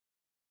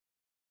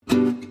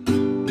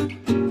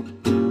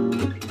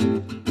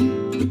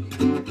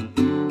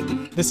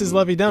This is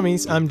Lovey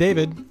Dummies. I'm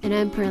David. And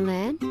I'm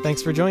Perlan.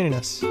 Thanks for joining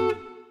us.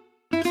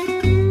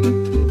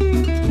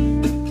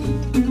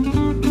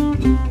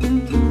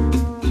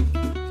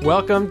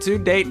 Welcome to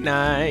Date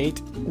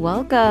Night.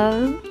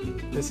 Welcome.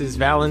 This is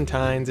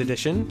Valentine's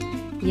edition.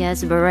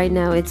 Yes, but right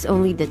now it's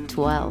only the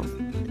 12th.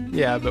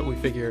 Yeah, but we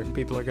figure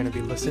people are going to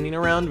be listening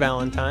around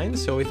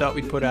Valentine's, so we thought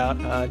we'd put out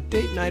a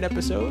date night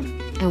episode.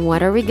 And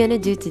what are we going to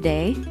do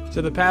today?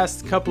 So the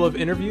past couple of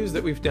interviews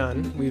that we've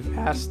done, we've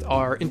asked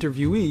our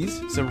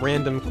interviewees some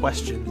random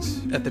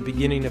questions at the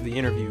beginning of the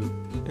interview.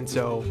 And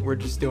so we're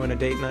just doing a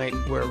date night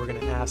where we're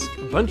going to ask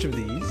a bunch of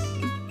these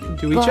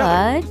to each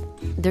other.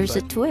 But there's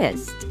a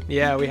twist.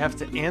 Yeah, we have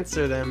to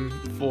answer them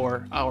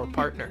for our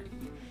partner.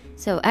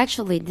 So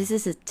actually, this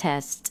is a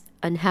test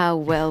on how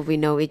well we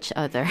know each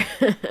other.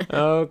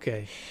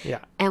 Okay, yeah.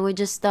 And we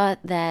just thought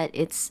that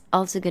it's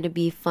also going to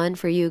be fun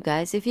for you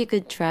guys. If you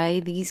could try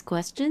these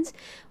questions,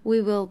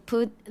 we will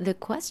put the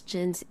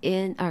questions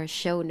in our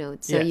show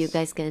notes so you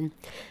guys can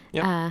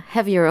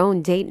have your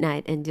own date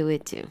night and do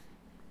it too.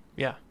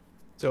 Yeah.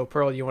 So,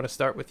 Pearl, you want to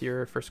start with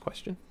your first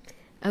question?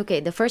 Okay,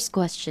 the first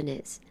question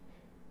is,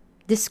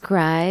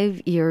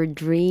 describe your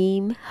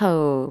dream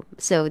home.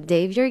 So,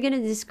 Dave, you're going to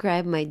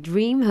describe my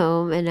dream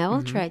home, and I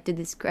will try to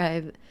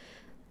describe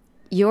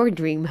your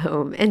dream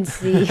home and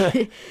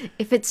see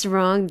if it's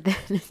wrong,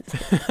 then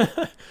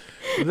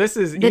this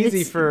is then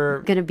easy it's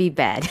for... gonna be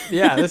bad.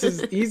 Yeah, this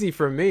is easy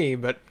for me,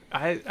 but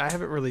I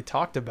haven't really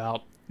talked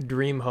about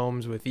dream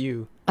homes with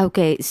you.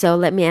 Okay, so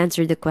let me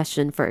answer the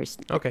question first.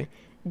 Okay.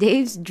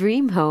 Dave's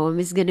dream home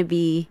is gonna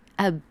be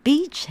a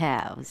beach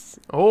house.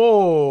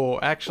 Oh,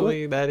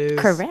 actually, that is...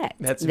 Correct.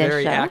 That's The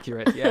very show.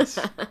 accurate, yes.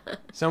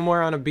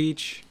 Somewhere on a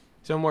beach,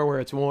 somewhere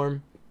where it's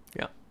warm.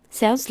 Yeah.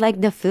 Sounds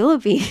like the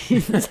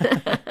Philippines.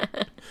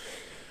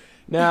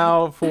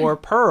 Now, for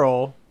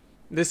Pearl,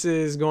 this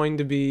is going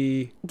to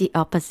be The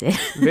opposite.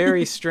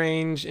 very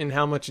strange in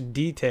how much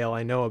detail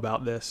I know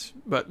about this,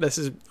 but this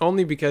is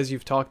only because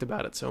you've talked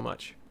about it so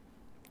much.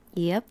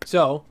 Yep.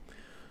 So,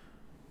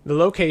 the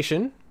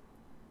location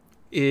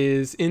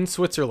is in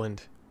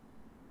Switzerland.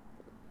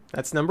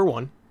 That's number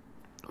one.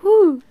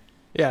 Woo.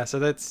 Yeah,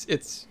 so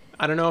it's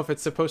I don't know if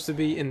it's supposed to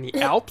be in the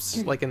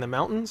Alps, like in the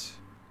mountains,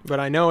 but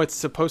I know it's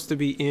supposed to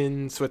be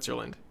in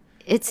Switzerland.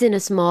 It's in a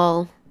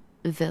small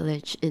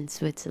village in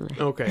Switzerland.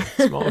 Okay,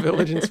 small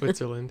village in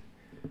Switzerland.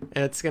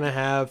 And it's going to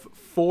have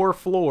 4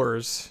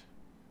 floors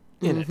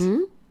in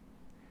it.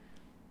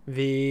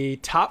 The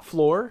top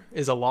floor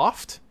is a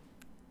loft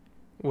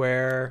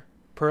where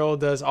Pearl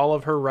does all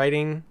of her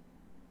writing,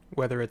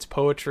 whether it's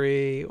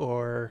poetry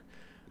or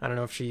I don't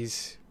know if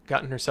she's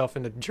gotten herself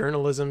into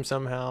journalism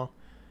somehow.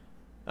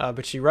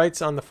 But she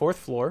writes on the 4th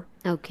floor.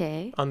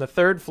 Okay. On the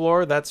 3rd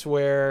floor, that's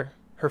where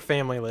her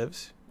family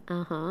lives.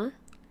 Uh-huh.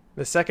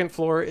 The 2nd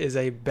floor is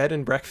a bed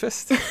and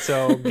breakfast,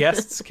 so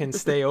guests can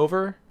stay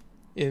over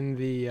in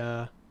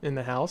the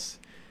house.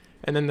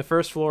 And then the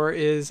 1st floor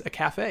is a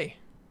cafe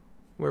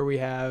where we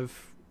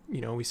have,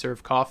 we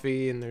serve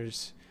coffee and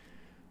there's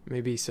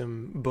maybe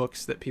some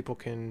books that people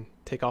can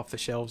take off the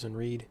shelves and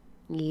read.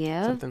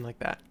 Yeah. Something like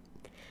that.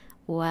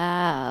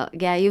 Wow.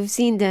 Yeah, you've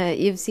seen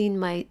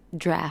my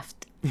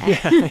draft.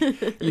 Yeah,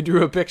 you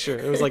drew a picture.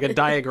 It was like a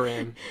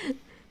diagram.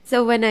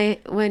 So when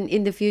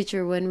in the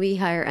future when we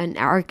hire an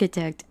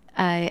architect,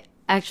 I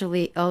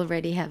actually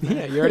already have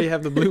Yeah, you already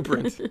have the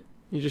blueprint.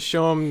 You just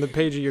show them the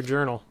page of your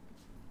journal.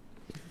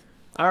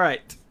 All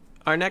right.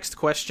 Our next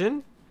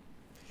question.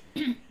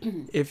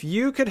 If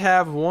you could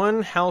have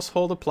one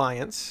household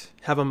appliance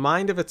have a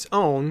mind of its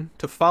own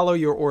to follow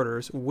your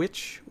orders,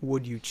 which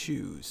would you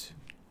choose?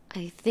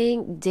 I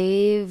think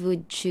Dave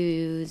would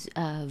choose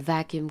a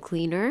vacuum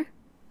cleaner.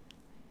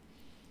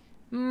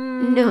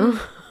 No.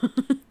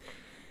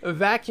 A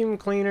vacuum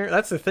cleaner.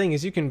 That's the thing,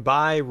 is you can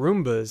buy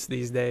Roombas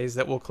these days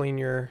that will clean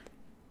your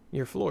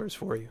floors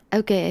for you.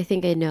 Okay, I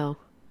think I know.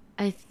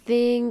 I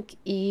think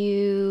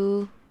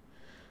you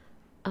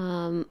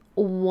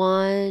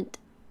want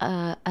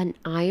an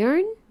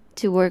iron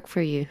to work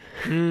for you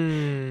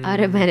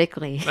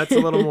automatically. That's a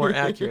little more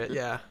accurate,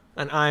 yeah.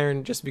 An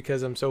iron, just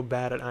because I'm so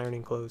bad at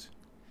ironing clothes.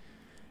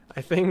 I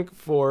think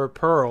for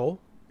Pearl,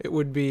 it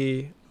would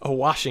be a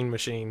washing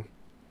machine.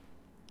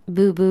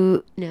 Boo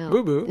boo. No.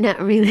 Boo boo? Not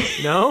really.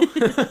 No?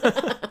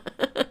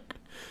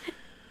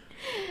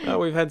 Oh,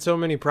 we've had so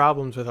many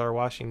problems with our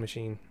washing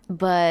machine. I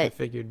But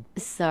figured.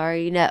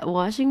 sorry, not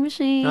washing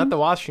machine. Not the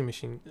washing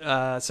machine.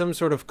 Some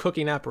sort of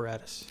cooking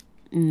apparatus.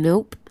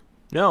 Nope.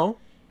 No?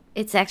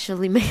 It's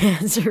actually my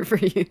answer for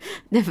you.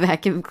 The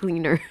vacuum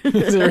cleaner.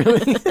 Is it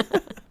really?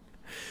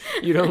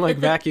 You don't like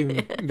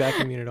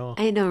vacuuming at all.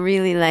 I don't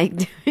really like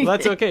doing Well,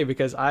 that's it. okay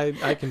because I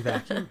can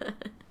vacuum.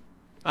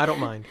 I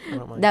don't mind.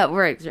 That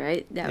works,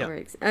 right? That Yeah.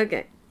 works.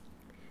 Okay.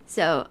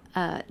 So,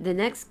 the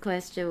next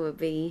question would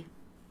be,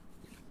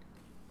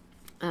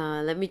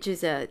 let me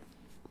choose a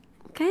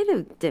kind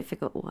of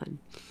difficult one.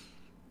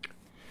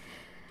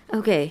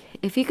 Okay,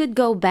 if you could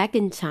go back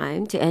in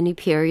time to any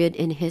period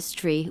in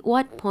history,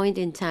 what point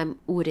in time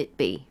would it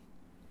be?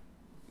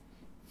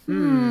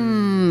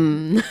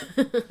 I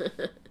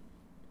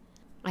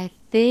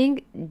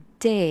think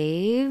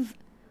Dave.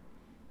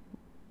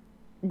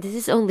 This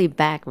is only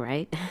back,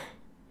 right?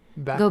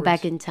 Go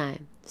back Backwards. in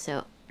time.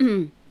 So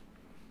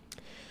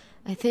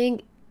I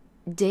think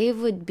Dave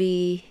would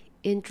be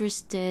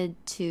interested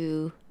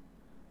to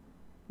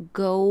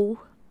go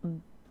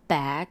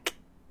back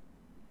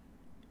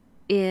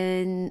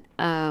in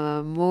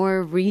a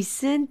more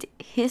recent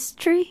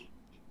history.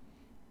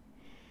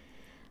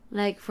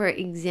 Like, for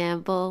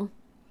example,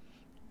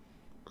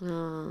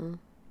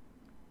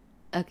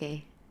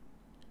 okay,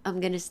 I'm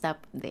gonna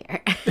stop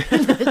there.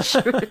 I'm not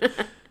sure.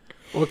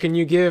 Well, can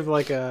you give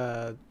like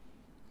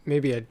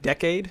maybe a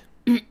decade?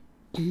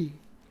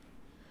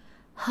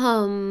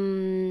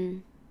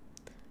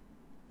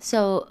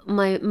 So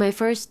my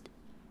first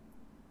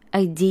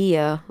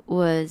idea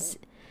was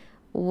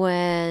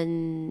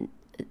when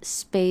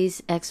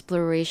space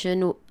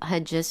exploration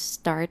had just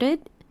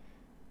started,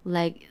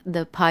 like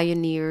the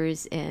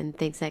pioneers and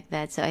things like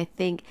that. So I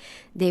think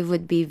they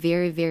would be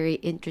very, very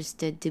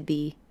interested to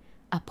be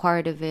a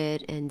part of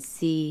it and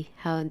see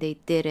how they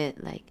did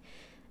it. Like,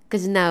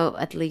 because now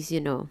at least,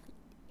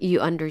 you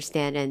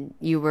understand and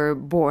you were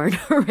born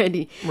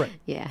already. Right.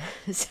 Yeah.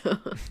 So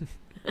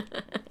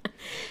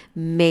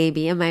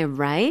maybe, am I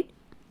right?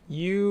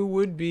 You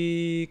would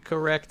be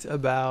correct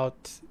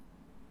about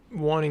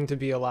wanting to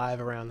be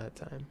alive around that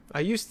time.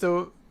 It used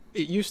to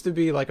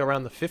be like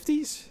around the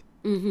 50s.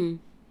 Mm-hmm.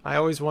 I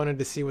always wanted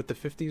to see what the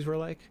 50s were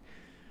like.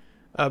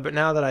 But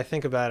now that I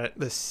think about it,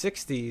 the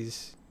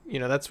 60s,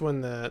 that's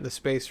when the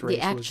space race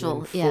The actual,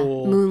 was in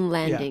full moon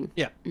landing.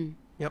 Yeah. Mm.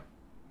 Yep.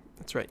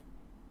 That's right.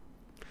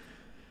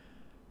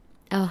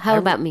 Oh, how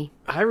about me?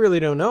 I really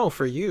don't know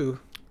for you.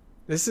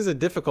 This is a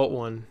difficult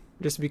one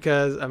just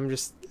because I'm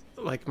just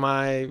like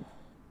my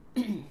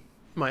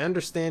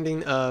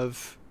understanding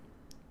of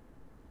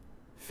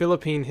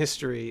Philippine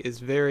history is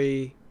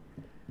very,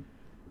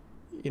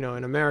 in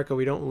America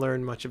we don't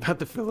learn much about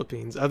the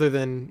Philippines other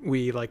than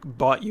we like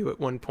bought you at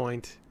one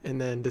point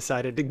and then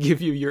decided to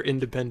give you your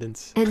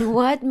independence. And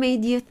what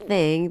made you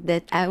think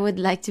that I would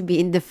like to be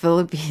in the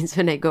Philippines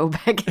when I go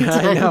back in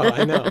time?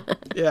 I know.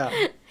 Yeah.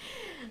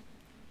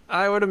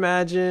 I would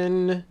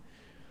imagine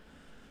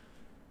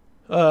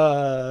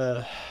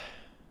I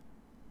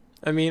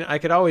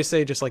could always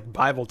say just like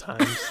Bible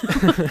times.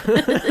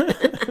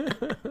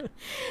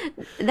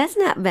 That's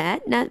not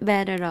bad. Not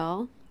bad at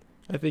all.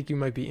 I think you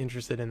might be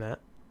interested in that.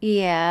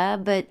 Yeah,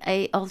 but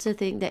I also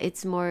think that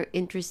it's more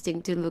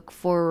interesting to look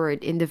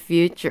forward in the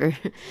future.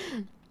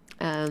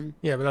 Yeah,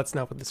 but that's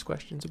not what this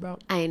question's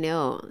about. I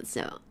know.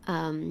 So,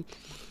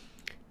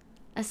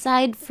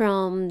 aside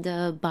from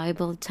the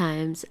Bible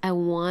times, I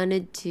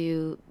wanted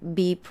to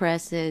be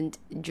present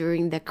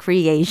during the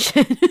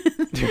creation.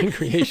 During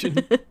creation.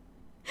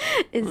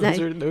 It's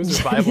Those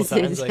are Bible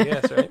times, I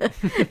guess, right?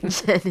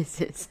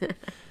 Genesis.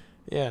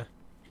 Yeah.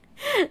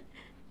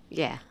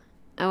 Yeah.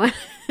 I want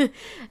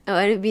I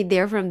want to be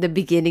there from the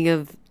beginning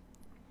of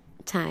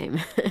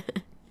time.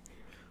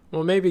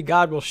 Well, maybe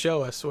God will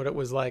show us what it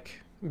was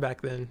like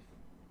back then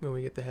when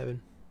we get to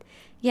heaven.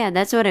 Yeah,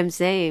 that's what I'm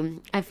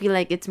saying. I feel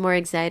like it's more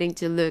exciting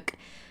to look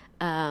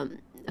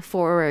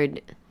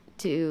forward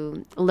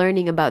to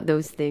learning about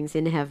those things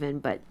in heaven.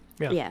 But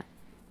yeah.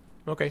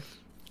 Okay.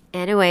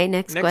 Anyway,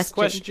 next Next question.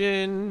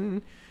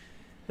 question.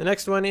 The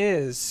next one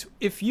is,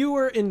 if you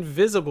were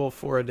invisible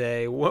for a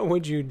day, what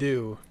would you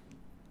do?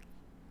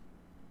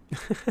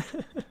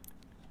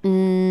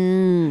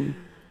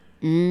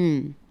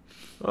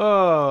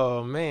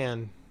 Oh,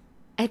 man.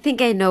 I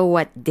think I know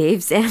what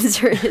Dave's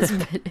answer is,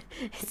 but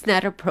it's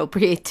not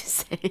appropriate to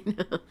say.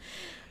 No.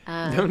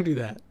 Don't do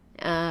that.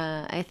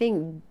 I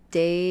think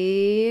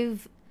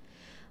Dave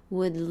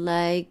would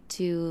like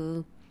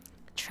to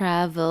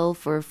travel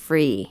for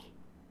free.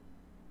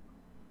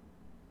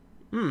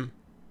 But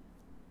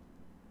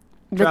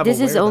Travel this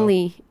is where,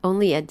 though?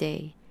 only a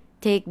day.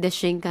 Take the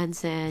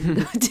Shinkansen,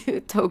 go to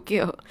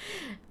Tokyo,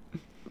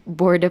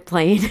 board a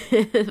plane,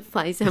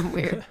 fly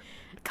somewhere,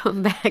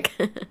 come back.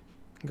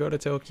 Go to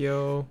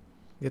Tokyo,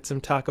 get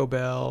some Taco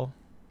Bell,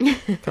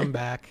 come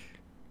back.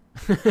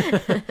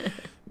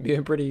 Be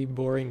a pretty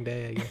boring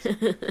day, I guess.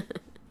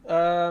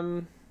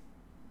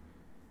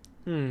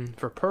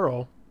 For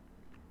Pearl.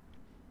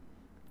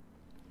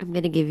 I'm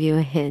gonna give you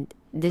a hint.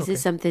 This Okay.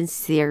 is something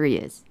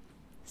serious.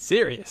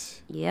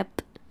 Serious.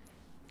 Yep.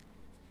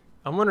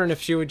 I'm wondering if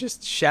she would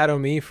just shadow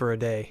me for a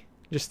day,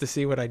 just to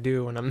see what I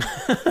do when I'm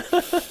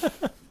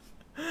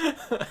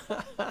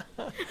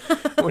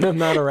when I'm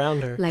not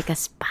around her. Like a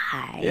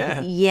spy.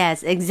 Yeah.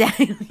 Yes,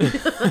 exactly.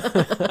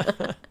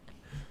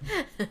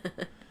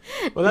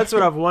 Well, that's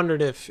what I've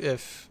wondered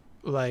if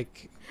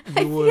like you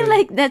I would. feel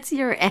like that's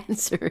your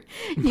answer.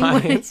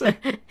 My answer?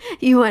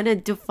 You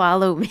wanted to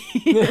follow me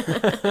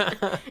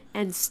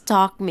and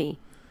stalk me.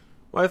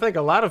 Well, I think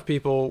a lot of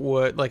people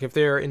would, like, if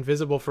they're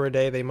invisible for a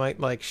day, they might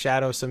like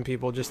shadow some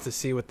people just to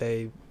see what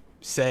they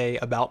say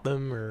about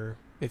them, or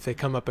if they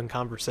come up in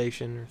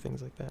conversation or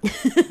things like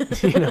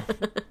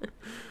that.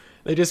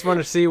 They just want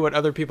to see what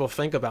other people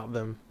think about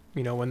them,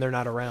 when they're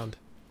not around.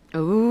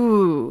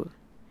 Ooh.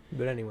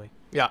 But anyway,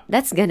 yeah,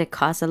 That's gonna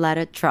cause a lot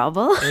of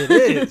trouble. it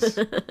is.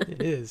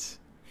 It is.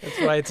 That's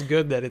why it's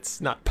good that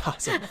it's not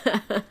possible.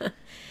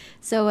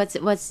 So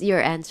what's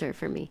your answer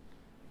for me?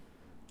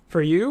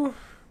 For you,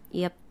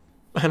 Yep.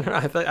 I don't know.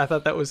 I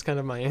thought that was kind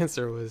of my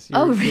answer. Was you,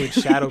 Oh, would- you really? would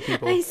shadow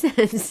people? I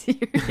said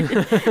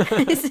serious.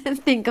 I said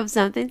think of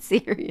something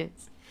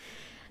serious.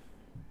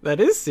 That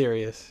is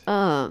serious.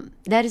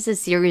 That is a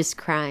serious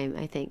crime,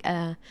 I think.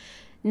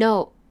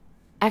 No,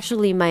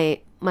 actually, my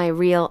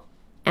real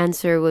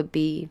answer would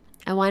be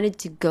I wanted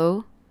to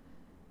go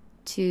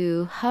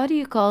to, how do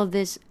you call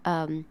this,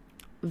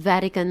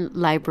 Vatican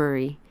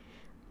Library.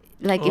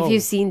 Like if Oh.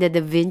 you've seen the Da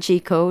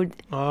Vinci Code,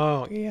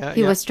 Oh yeah.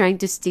 he yeah. was trying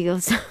to steal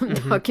some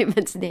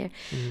documents there.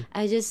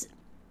 I just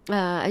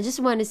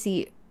want to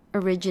see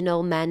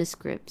original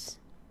manuscripts.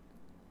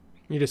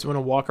 You just want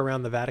to walk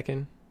around the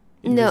Vatican,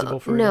 invisible No,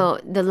 for no,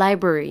 the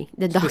library,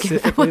 the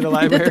Specifically the document,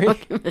 library?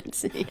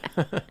 documents.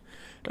 Yeah.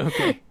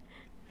 Okay.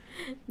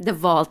 The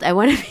vault. I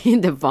want to be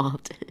in the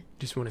vault.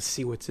 Just want to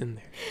see what's in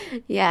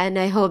there. Yeah, and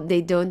I hope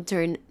they don't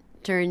turn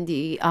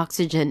the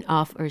oxygen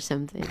off or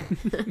something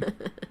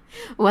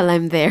while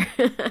I'm there.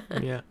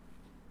 Yeah.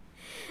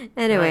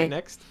 Anyway, All right,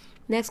 next.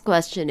 next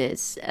question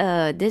is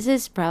this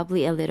is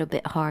probably a little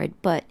bit hard,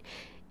 but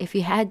if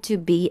you had to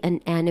be an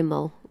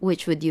animal,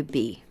 which would you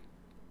be?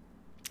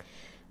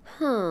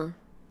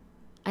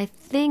 I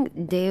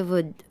think Dave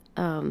would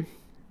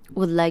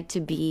like to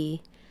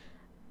be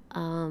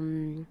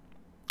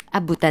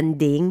a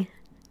butanding.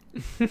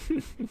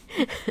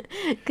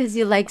 Because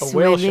you like A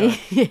whale swimming.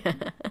 shark. Yeah.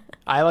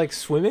 I like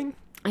swimming.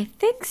 I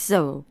think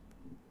so.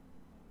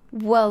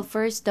 Well,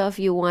 first off,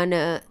 you want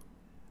to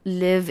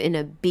live in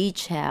a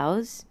beach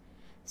house.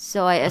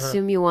 So I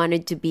assume you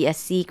wanted to be a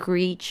sea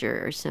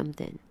creature or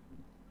something.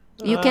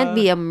 You can't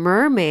be a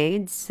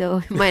mermaid,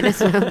 so you might as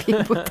well be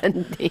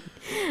butanding.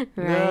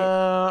 Right?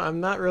 No,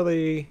 I'm not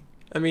really.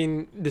 I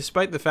mean,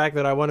 despite the fact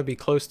that I want to be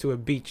close to a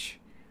beach,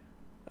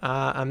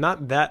 I'm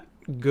not that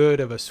good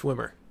of a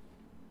swimmer.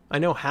 I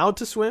know how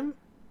to swim,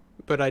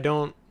 but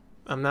I'm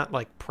not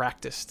like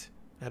practiced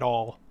at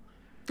all.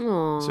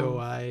 Aw. So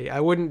I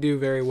wouldn't do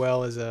very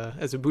well as a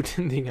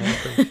butanding, I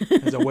think,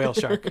 as a whale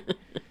shark.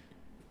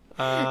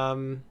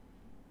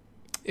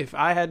 If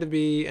I had to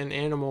be an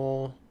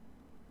animal,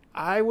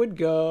 I would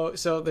go.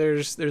 So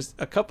there's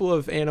a couple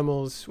of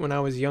animals when I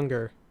was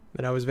younger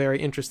that I was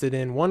very interested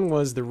in. One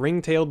was the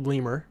ring-tailed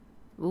lemur,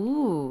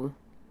 Ooh.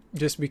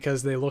 just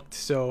because they looked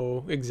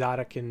so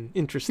exotic and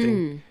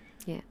interesting.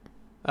 Yeah.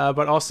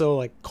 But also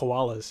like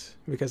koalas,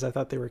 because I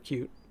thought they were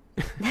cute.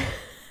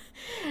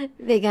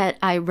 They got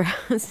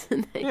eyebrows.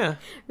 Like, Yeah,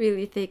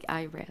 really thick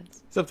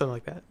eyebrows. something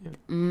like that. Yeah.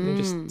 They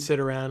just sit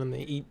around and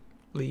they eat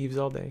leaves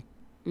all day.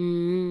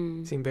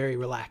 Seem very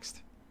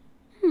relaxed.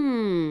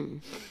 Now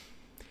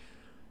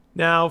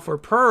for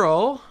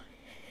Pearl,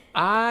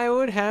 I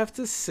would have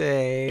to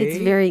say It's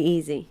very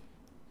easy.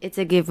 It's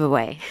a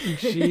giveaway.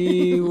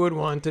 she would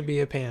want to be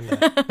a panda.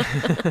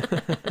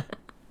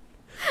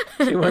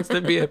 She wants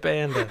to be a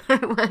panda.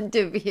 I want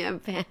to be a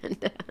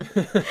panda.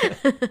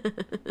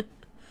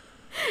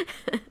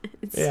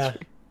 Yeah,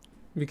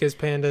 because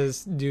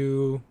pandas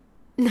do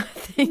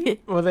Nothing.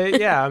 well. They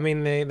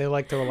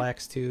like to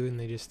relax too, and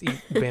they just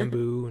eat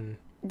bamboo and.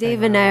 Dave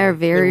hang and I are around.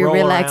 They very roll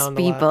relaxed around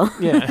a lot.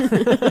 people.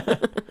 Yeah.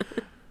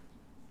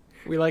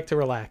 We like to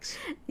relax.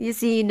 You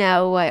see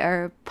now why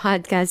our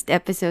podcast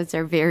episodes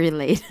are very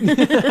late.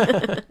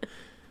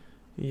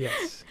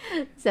 Yes.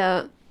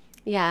 So,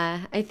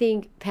 yeah, I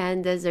think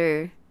pandas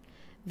are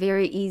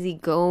very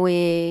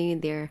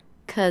easygoing. They're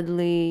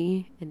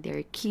cuddly and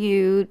they're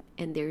cute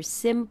and they're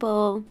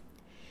simple.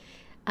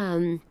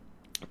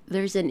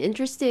 There's an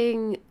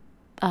interesting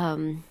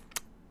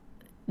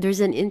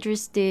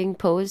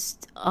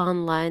post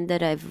online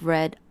that I've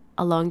read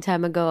a long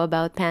time ago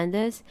about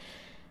pandas.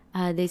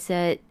 They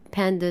said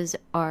pandas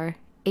are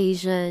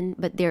Asian,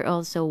 but they're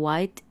also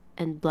white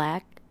and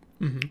black.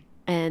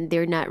 And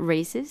they're not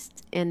racist,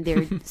 and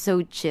they're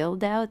so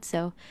chilled out.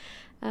 So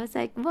I was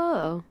like,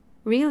 whoa,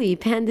 really?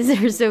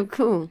 Pandas are so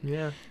cool.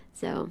 Yeah.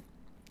 So,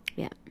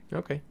 yeah.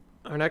 Okay.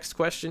 Our next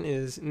question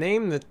is,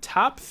 name the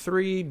top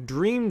 3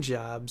 dream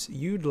jobs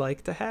you'd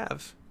like to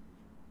have.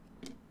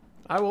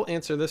 I will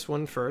answer this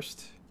one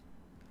first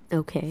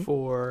Okay.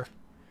 for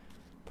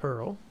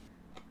Pearl.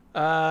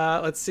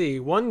 Let's see.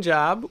 One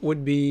job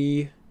would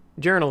be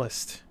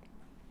journalist.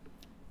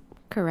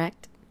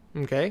 Correct.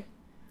 Okay.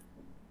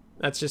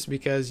 That's just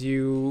because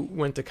you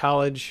went to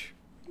college,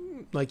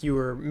 like you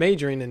were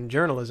majoring in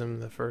journalism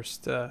the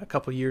first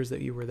couple years that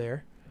you were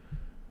there.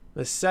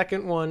 The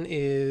second one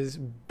is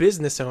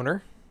business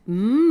owner,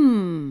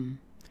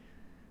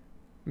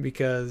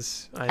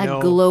 because I know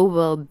A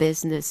global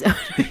business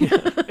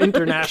owner.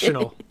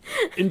 international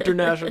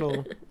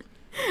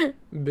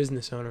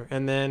business owner.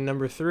 And then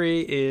number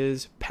 3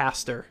 is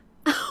pastor.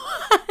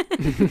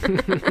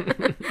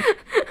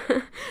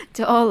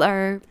 To all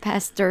our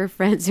pastor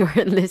friends who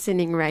are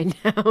listening right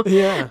now,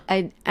 Yeah.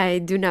 I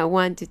do not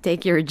want to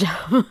take your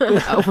job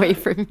away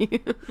from you.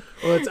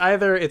 Well, it's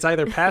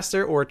either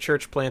pastor or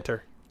church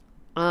planter.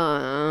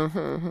 Uh,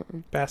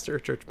 Pastor or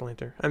church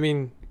planter? I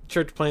mean,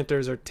 church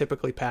planters are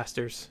typically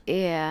pastors.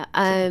 yeah,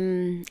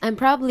 I'm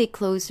probably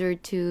closer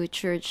to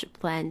church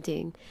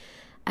planting.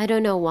 I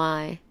don't know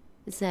why.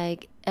 It's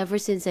like ever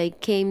since I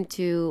came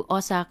to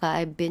Osaka,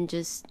 I've been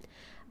just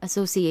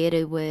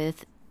associated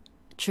with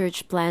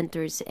church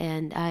planters,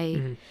 and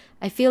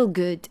I feel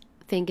good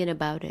thinking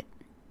about it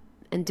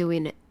and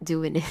doing it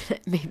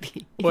maybe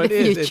in Well, it the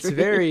is. It's future.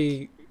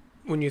 very,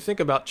 when you think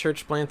about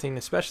church planting,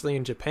 especially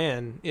in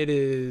Japan, it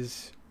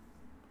is,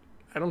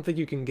 I don't think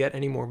you can get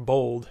any more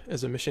bold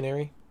as a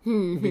missionary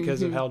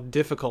because of how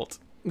difficult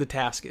the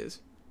task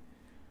is.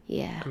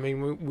 Yeah. I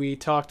mean, we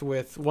talked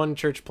with one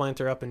church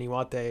planter up in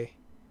Iwate,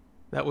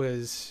 that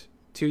was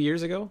 2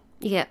 years ago,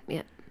 Yeah,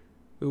 yeah.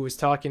 who was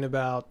talking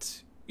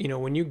about,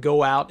 when you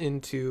go out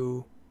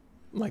into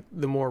like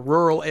the more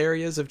rural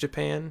areas of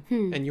Japan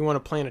and you want to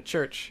plant a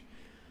church,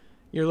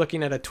 you're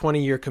looking at a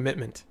 20-year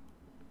commitment.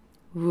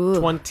 Ooh.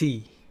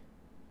 20.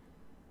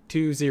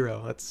 20.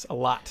 That's a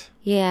lot.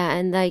 Yeah,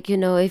 and like,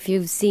 if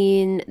you've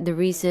seen the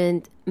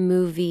recent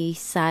movie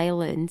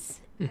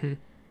Silence,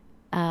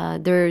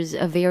 there's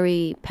a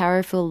very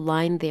powerful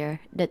line there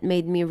that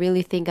made me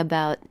really think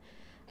about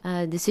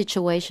the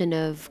situation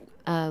of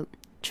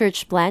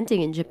church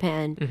planting in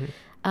Japan.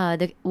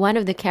 One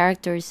of the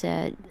characters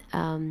said,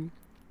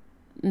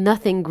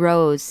 nothing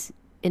grows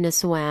in a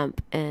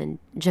swamp, and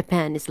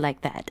Japan is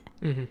like that.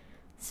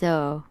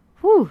 So,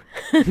 whew.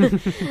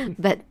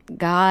 But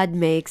God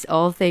makes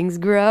all things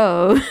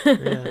grow.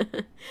 Yeah.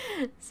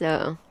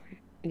 So,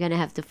 you're gonna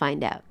have to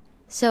find out.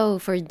 So,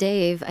 for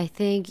Dave, I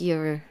think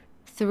your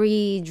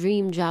 3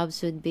 dream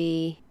jobs would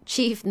be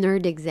chief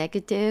nerd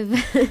executive,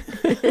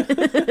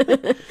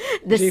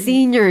 the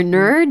senior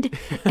nerd,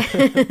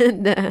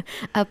 and the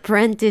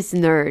apprentice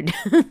nerd.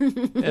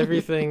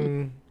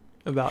 Everything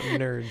about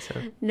nerds.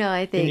 Huh? No,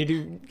 I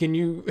think Can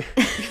you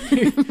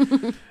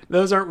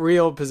those aren't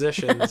real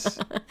positions.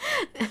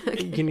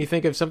 Can you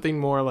think of something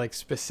more like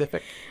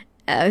specific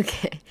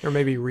okay. or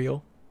maybe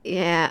real?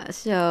 Yeah,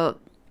 so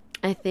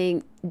I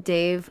think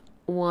Dave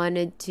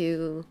wanted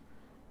to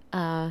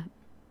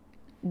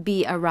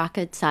be a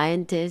rocket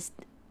scientist,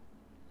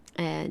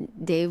 and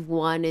Dave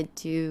wanted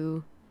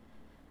to.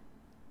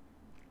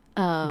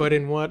 But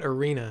in what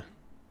arena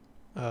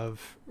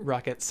of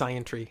rocket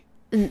scientry?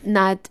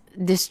 Not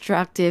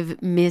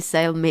destructive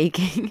missile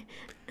making.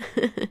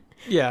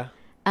 Yeah.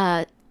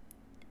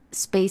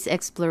 Space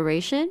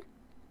exploration.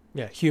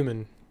 Yeah,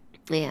 human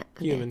Yeah.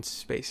 Okay. human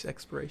space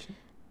exploration.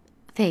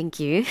 Thank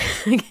you.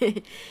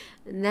 Okay.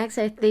 Next,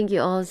 I think you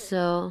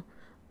also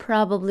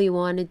probably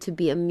wanted to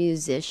be a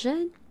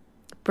musician,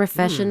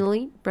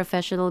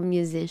 professional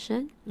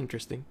musician,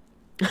 Interesting.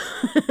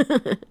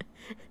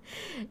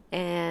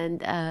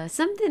 and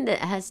something that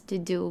has to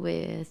do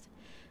with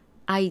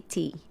IT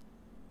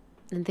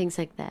and things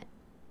like that.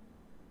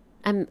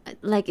 I'm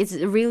like, it's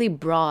really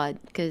broad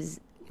because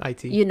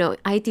IT.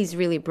 IT is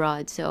really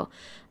broad, so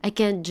I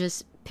can't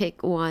just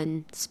pick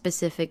one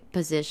specific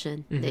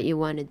position that you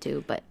want to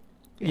do. But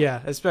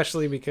Yeah,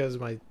 especially because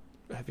I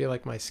feel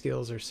like my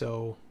skills are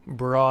so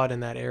broad in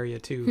that area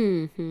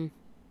too.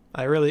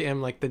 I really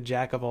am like the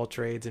jack of all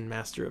trades and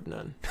master of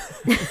none.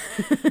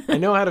 I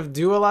know how to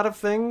do a lot of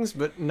things,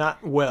 but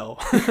not well.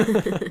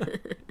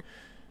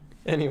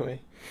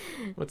 Anyway,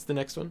 what's the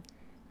next one?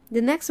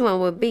 the next one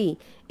would be,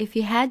 if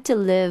you had to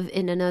live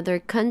in another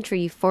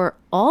country for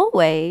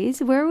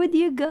always, where would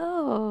you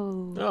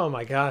go? Oh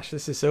my gosh,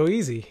 this is so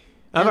easy.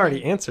 I've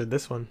already answered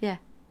this one. Yeah.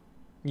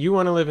 You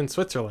want to live in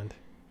Switzerland.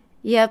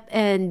 Yep,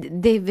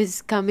 and Dave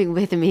is coming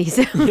with me.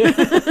 So,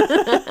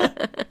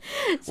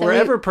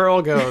 Wherever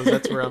Pearl goes,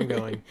 that's where I'm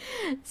going.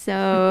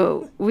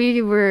 so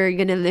we were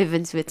gonna live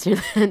in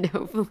Switzerland,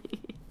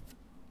 hopefully.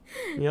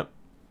 Yep.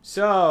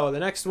 So, the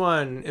next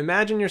one.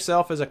 Imagine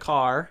yourself as a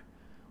car.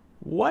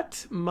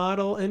 What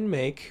model and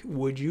make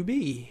would you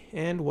be?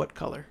 And what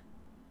color?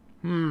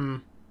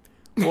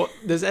 Well,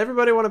 does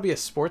everybody want to be a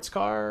sports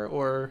car,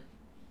 or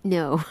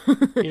No,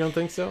 you don't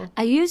think so?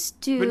 I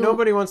used to. But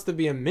nobody wants to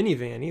be a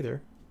minivan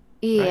either.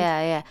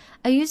 Yeah.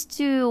 I used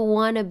to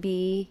want to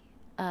be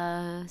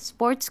a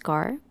sports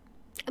car,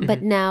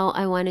 but now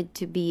I wanted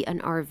to be an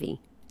RV.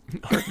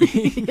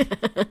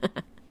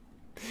 RV.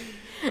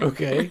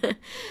 Okay.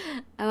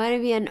 I want to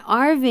be an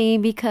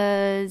RV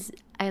because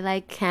I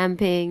like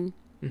camping,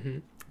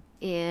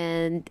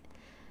 and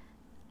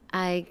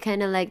I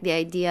kind of like the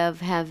idea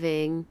of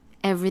having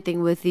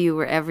everything with you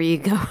wherever you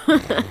go.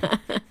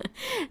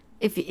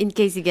 If in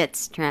case you get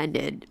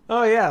stranded.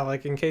 Oh yeah,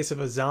 like in case of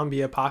a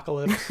zombie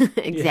apocalypse.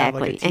 You have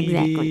like a TV,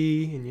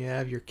 exactly. and you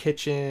have your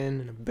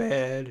kitchen and a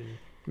bed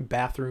and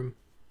bathroom.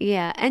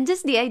 Yeah, and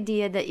just the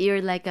idea that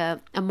you're like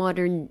a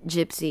modern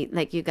gypsy,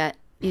 like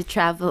you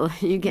travel,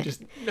 you get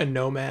Just a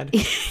nomad.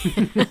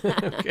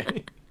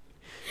 Okay.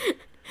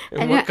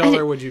 And I what know-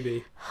 color would you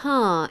be?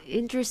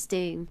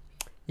 interesting.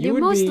 You They're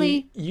would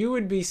mostly you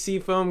would be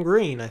seafoam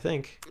green, I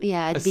think.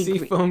 yeah, A I'd be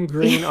seafoam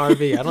green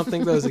RV. I don't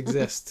think those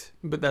exist,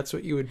 but that's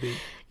what you would be.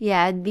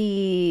 yeah, I'd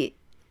be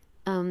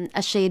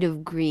a shade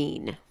of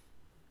green.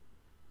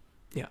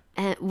 Yeah.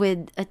 And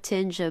with a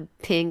tinge of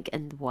pink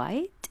and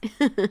white.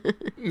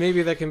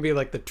 Maybe that can be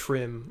like the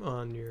trim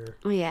on your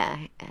Yeah,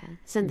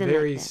 something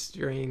very like that.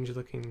 strange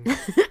looking.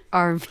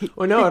 Army.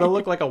 Oh no, it'll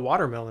look like a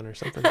watermelon or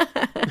something.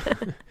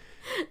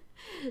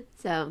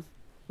 So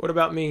What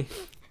about me?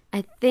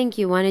 I think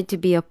you want it to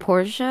be a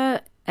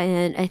Porsche,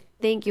 and I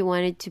think you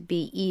want it to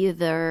be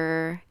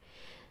either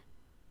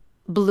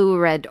blue,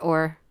 red,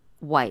 or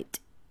white.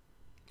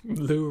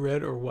 Blue,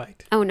 red, or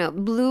white? Oh no,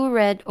 blue,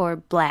 red, or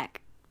black.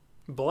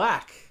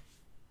 Black.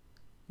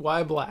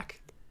 Why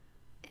black?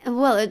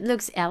 Well, it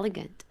looks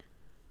elegant.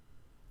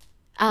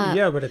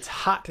 Yeah, but it's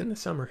hot in the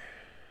summer.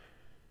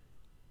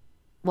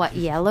 What,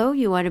 yellow?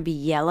 You want to be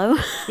yellow?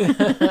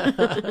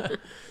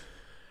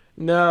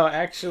 No,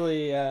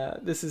 actually,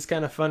 this is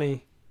kind of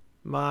funny.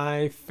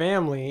 My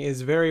family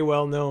is very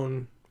well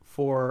known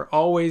for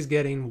always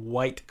getting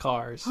white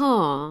cars.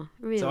 Oh,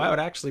 really? So I would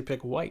actually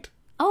pick white.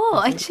 Oh,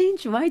 I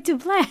changed white to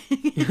black.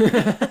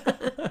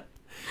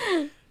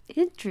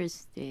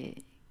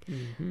 Interesting.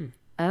 Mm-hmm.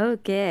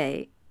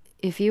 Okay.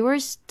 If you were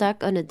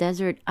stuck on a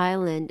desert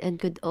island and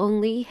could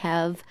only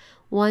have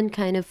one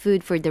kind of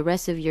food for the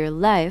rest of your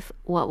life,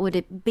 what would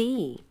it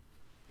be?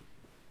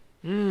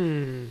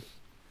 I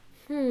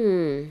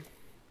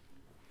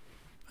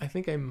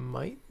think I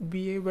might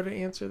be able to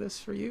answer this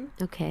for you.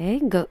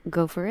 Okay,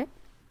 go for it.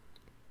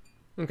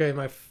 Okay,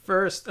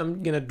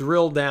 I'm gonna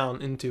drill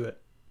down into it.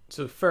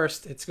 So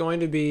first, it's going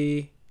to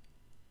be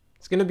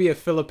a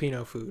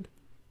Filipino food.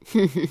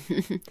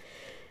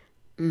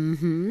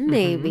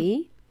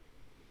 Maybe.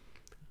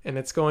 And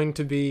it's going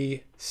to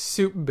be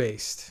soup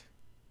based.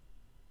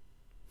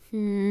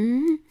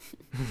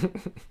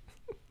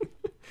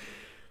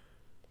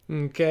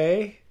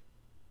 Okay.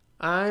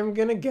 I'm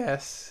gonna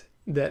guess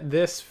that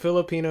this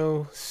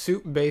Filipino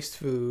soup based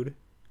food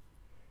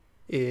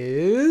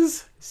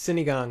is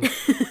sinigang.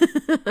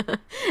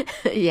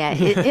 Yeah,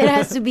 it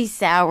has to be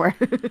sour.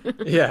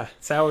 Yeah,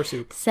 sour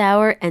soup.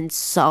 Sour and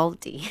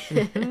salty.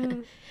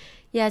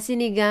 Yeah,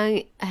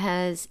 sinigang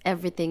has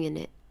everything in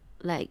it.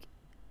 Like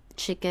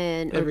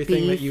chicken or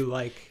Everything beef. that you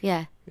like.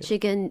 Yeah,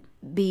 chicken,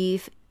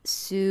 beef,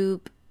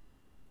 soup.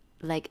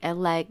 Like I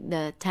like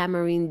the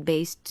tamarind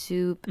based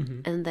soup,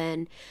 and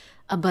then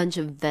a bunch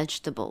of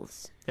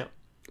vegetables. Yeah.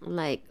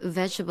 Like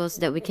vegetables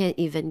that we can't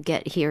even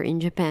get here in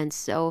Japan.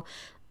 So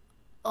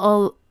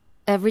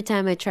every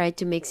time I try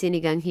to make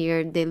sinigang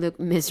here, they look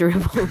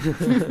miserable.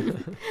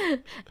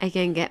 I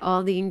can get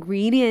all the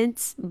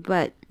ingredients,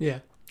 but Yeah.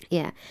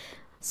 yeah.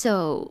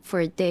 So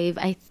for Dave,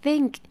 I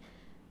think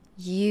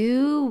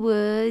you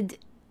would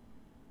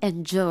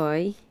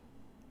enjoy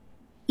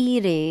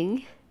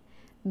eating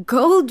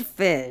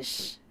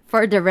goldfish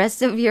for the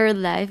rest of your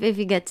life if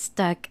you get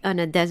stuck on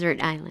a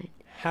desert island.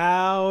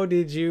 How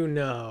did you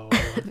know?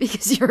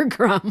 Because your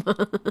grandma.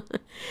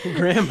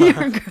 Grandma.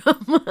 Your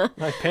grandma.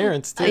 My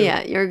parents too.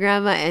 Yeah, your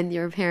grandma and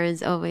your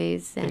parents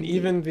always send And you.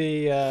 even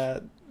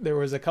there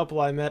was a couple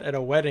I met at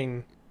a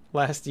wedding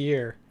last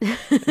year,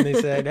 and they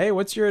said, "Hey,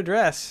 what's your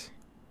address?"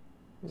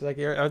 He's like,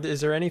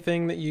 "Is there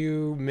anything that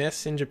you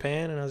miss in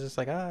Japan?" And I was just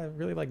like, "I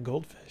really like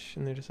goldfish."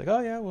 And they're just like, "Oh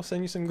yeah, we'll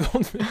send you some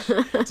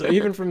goldfish." So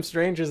even from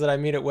strangers that I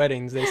meet at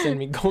weddings, they send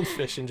me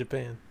goldfish in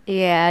Japan.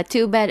 Yeah,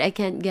 too bad I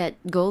can't get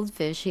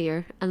goldfish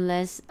here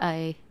unless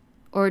I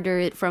order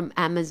it from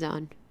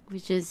Amazon,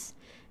 which is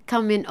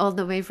coming all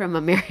the way from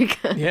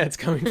America. Yeah, it's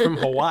coming from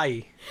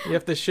Hawaii. You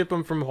have to ship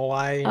them from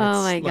Hawaii. And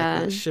Oh my it's like,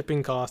 the gosh.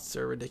 shipping costs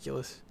are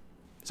ridiculous.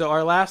 So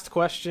our last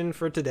question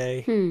for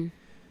today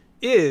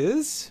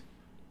is,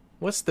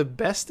 what's the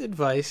best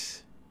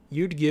advice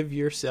you'd give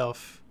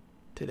yourself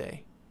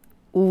today?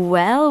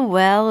 Well.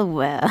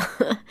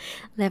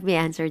 Let me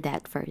answer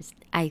that first.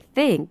 I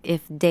think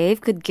if Dave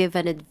could give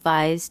an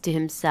advice to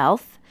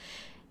himself,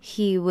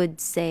 he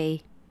would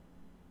say,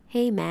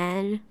 "Hey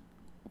man,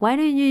 why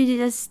don't you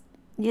just,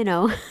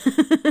 why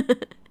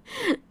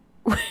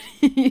don't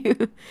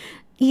you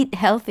eat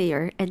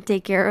healthier and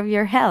take care of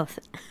your health?"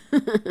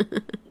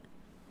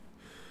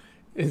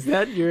 Is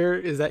that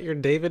your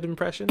David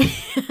impression?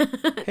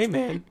 Hey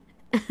man.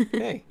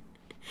 Hey.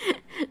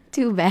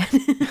 Too bad.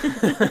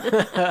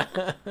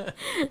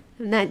 I'm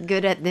not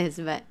good at this,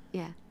 but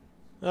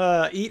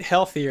yeah. Eat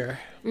healthier.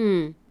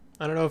 I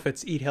don't know if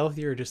it's eat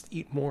healthier or just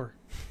eat more.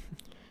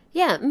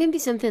 Yeah, maybe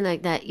something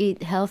like that.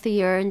 Eat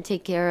healthier and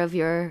take care of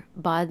your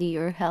body,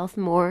 your health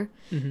more.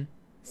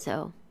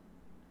 So,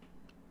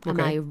 am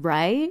Okay. I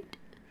right?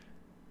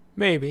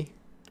 Maybe.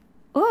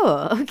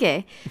 Oh,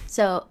 okay.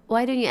 So,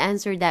 why don't you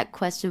answer that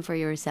question for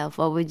yourself?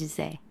 What would you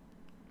say?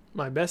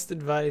 My best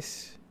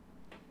advice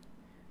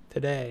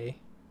today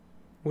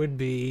would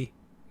be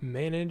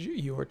manage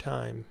your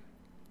time.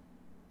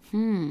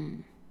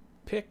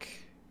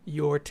 Pick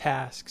your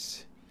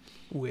tasks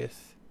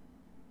with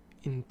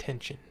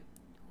intention.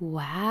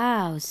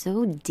 Wow,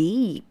 so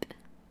deep.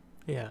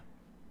 Yeah.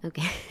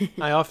 Okay.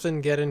 I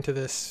often get into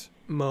this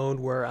mode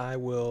where I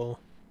will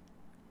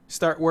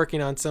start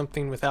working on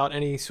something without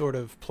any sort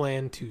of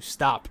plan to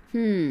stop.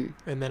 And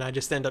then I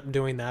just end up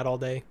doing that all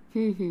day.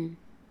 And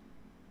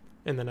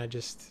then I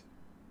just,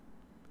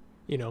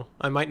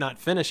 I might not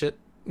finish it,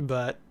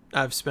 but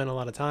I've spent a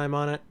lot of time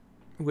on it,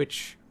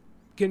 which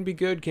can be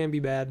good, can be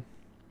bad.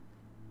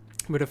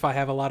 But if I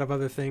have a lot of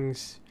other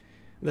things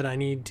that I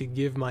need to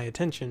give my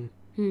attention,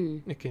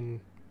 it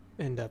can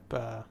end up,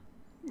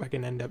 I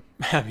can end up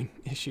having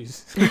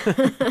issues.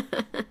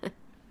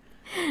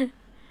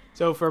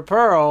 So for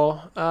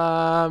Pearl,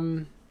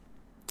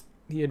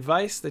 the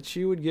advice that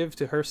she would give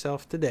to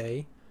herself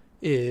today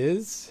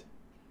is,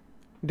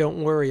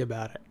 don't worry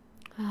about it.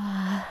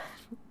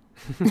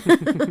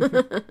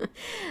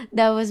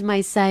 That was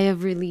my sigh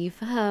of relief.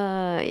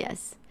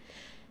 Yes.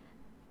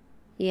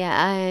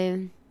 Yeah,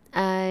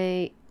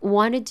 I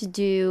wanted to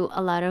do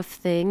a lot of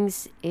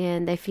things,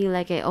 and I feel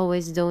like I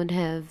always don't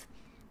have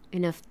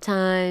enough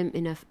time,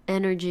 enough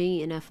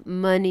energy, enough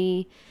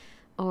money,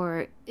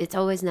 or it's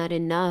always not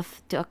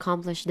enough to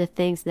accomplish the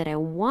things that I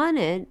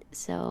wanted.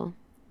 So,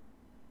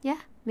 yeah,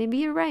 maybe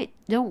you're right.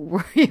 Don't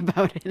worry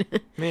about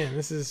it. Man,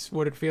 this is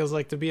what it feels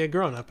like to be a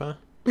grown-up, huh?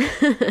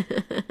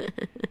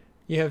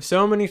 You have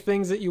so many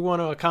things that you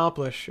want to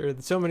accomplish, or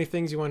so many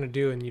things you want to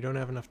do, and you don't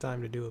have enough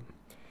time to do them.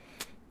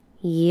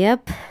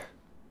 Yep.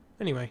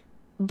 Anyway.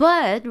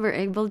 But we're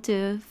able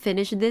to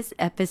finish this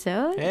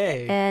episode.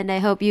 Hey. And I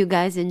hope you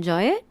guys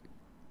enjoy it.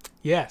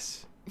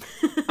 Yes.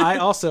 I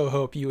also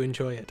hope you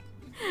enjoy it.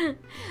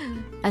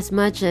 As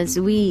much as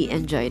we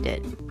enjoyed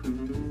it.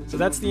 So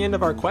that's the end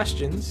of our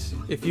questions.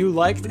 If you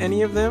liked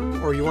any of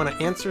them, or you want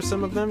to answer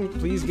some of them,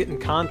 please get in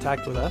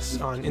contact with us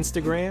on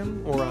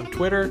Instagram or on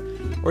Twitter,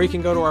 or you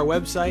can go to our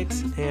website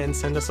and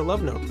send us a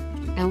love note.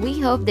 And we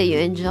hope that you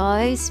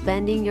enjoy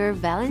spending your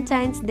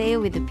Valentine's Day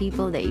with the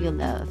people that you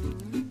love.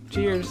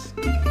 Cheers.